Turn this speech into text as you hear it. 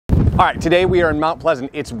All right, today we are in Mount Pleasant.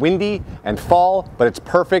 It's windy and fall, but it's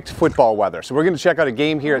perfect football weather. So we're going to check out a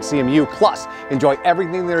game here at CMU, plus enjoy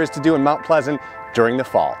everything there is to do in Mount Pleasant during the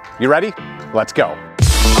fall. You ready? Let's go.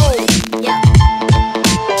 Oh, yeah.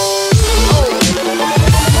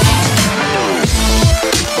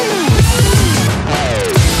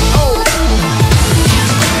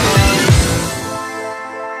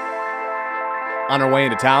 On our way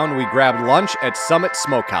into town, we grabbed lunch at Summit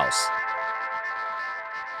Smokehouse.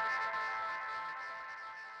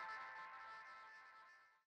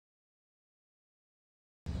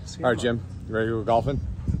 All right, Jim, you ready to go golfing?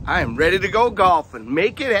 I am ready to go golfing.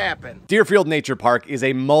 Make it happen. Deerfield Nature Park is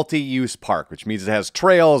a multi-use park, which means it has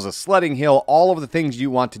trails, a sledding hill, all of the things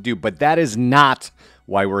you want to do, but that is not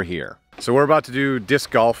why we're here. So we're about to do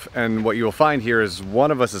disc golf, and what you will find here is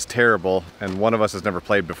one of us is terrible, and one of us has never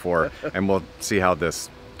played before, and we'll see how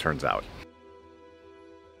this turns out.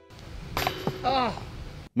 Oh.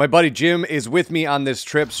 My buddy Jim is with me on this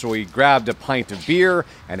trip, so we grabbed a pint of beer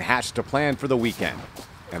and hatched a plan for the weekend.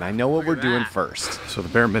 And I know what we're doing first. So the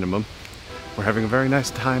bare minimum, we're having a very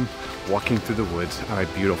nice time walking through the woods on a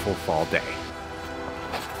beautiful fall day.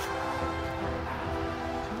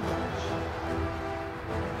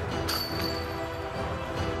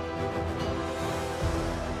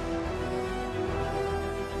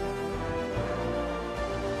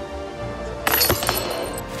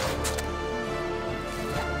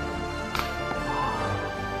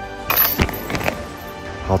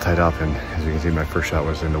 All tied up, and as you can see, my first shot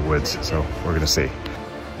was in the woods, so we're gonna see.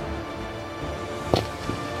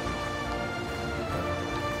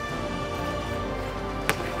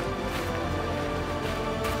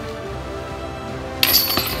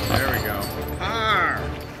 There we go.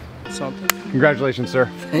 Something. Congratulations, sir.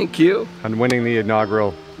 Thank you. On winning the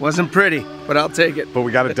inaugural. Wasn't pretty, but I'll take it. But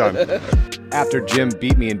we got it done. After Jim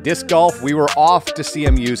beat me in disc golf, we were off to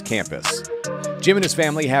CMU's campus. Jim and his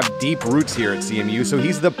family have deep roots here at CMU, so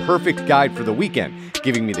he's the perfect guide for the weekend,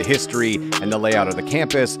 giving me the history and the layout of the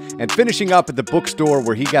campus, and finishing up at the bookstore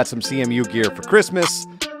where he got some CMU gear for Christmas.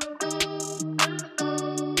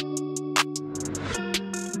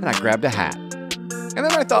 And I grabbed a hat. And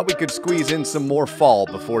then I thought we could squeeze in some more fall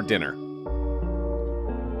before dinner.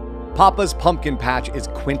 Papa's Pumpkin Patch is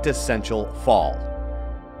quintessential fall.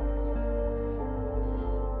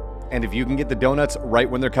 And if you can get the donuts right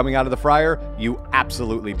when they're coming out of the fryer, you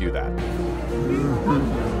absolutely do that.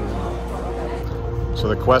 So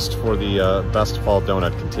the quest for the best fall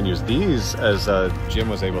donut continues. These, as Jim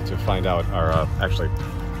was able to find out, are actually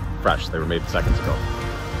fresh. They were made seconds ago.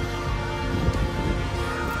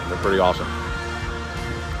 They're pretty awesome.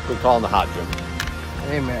 Good call in the hot, Jim.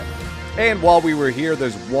 Amen. And while we were here,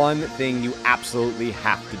 there's one thing you absolutely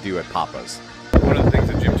have to do at Papa's. One of the things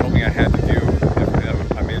that Jim told me I had to do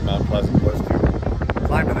if I made Mount Pleasant was to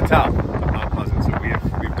climb to the top of Mount Pleasant. So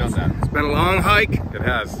we've done that. It's been a long hike. It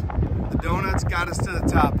has. The donuts got us to the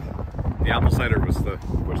top. The apple cider was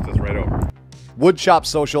pushed us right over. Woodshop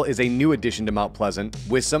Social is a new addition to Mount Pleasant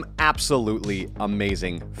with some absolutely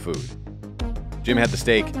amazing food. Jim had the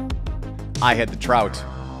steak, I had the trout,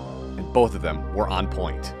 and both of them were on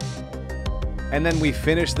point. And then we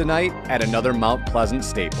finished the night at another Mount Pleasant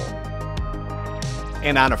staple.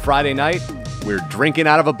 And on a Friday night, we're drinking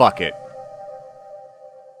out of a bucket.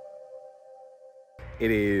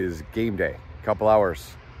 It is game day. Couple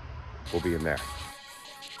hours, we'll be in there.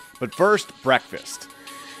 But first, breakfast.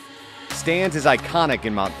 Stan's is iconic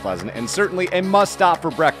in Mount Pleasant and certainly a must-stop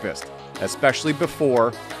for breakfast, especially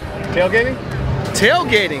before tailgating?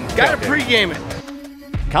 Tailgating. Gotta pregame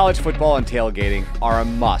it. College football and tailgating are a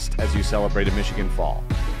must as you celebrate a Michigan fall.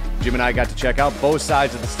 Jim and I got to check out both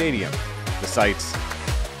sides of the stadium. The sights,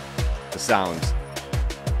 the sounds,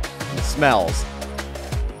 and the smells.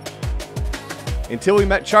 Until we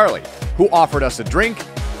met Charlie, who offered us a drink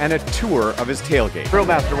and a tour of his tailgate. Grill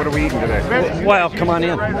Master, what are we eating today? Well, come on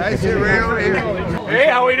in. Hey,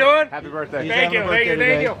 how we doing? Happy birthday. Thank you.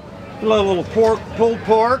 A little pork, pulled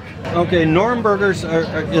pork. Okay, Norm Burgers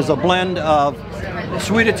is a blend of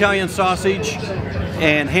sweet Italian sausage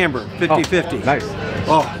and hamburger, 50-50. Nice.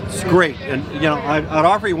 Oh, it's great. And, you know, I'd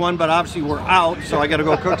offer you one, but obviously we're out, so I got to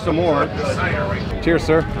go cook some more. Cheers,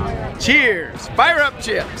 sir. Cheers. Fire up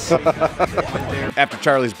chips. After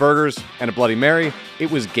Charlie's Burgers and a Bloody Mary, it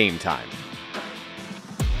was game time.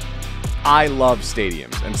 I love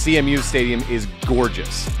stadiums, and CMU Stadium is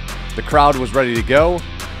gorgeous. The crowd was ready to go,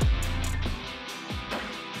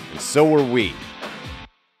 and so were we.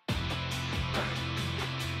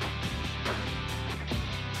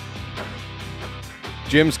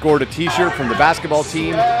 Jim scored a t-shirt from the basketball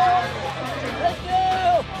team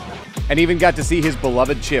and even got to see his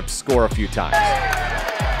beloved Chips score a few times.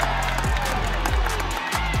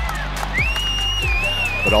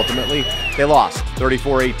 but ultimately they lost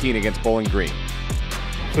 34-18 against Bowling Green.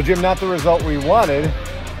 So Jim, not the result we wanted,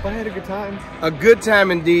 but I had a good time. A good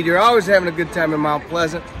time indeed. You're always having a good time in Mount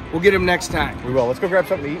Pleasant. We'll get him next time. We will. Let's go grab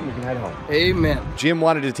something to eat and we can head home. Amen. Jim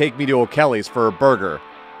wanted to take me to O'Kelly's for a burger,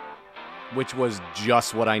 which was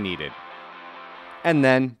just what I needed. And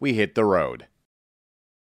then we hit the road.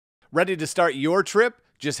 Ready to start your trip?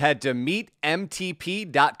 Just head to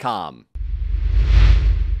meetmtp.com.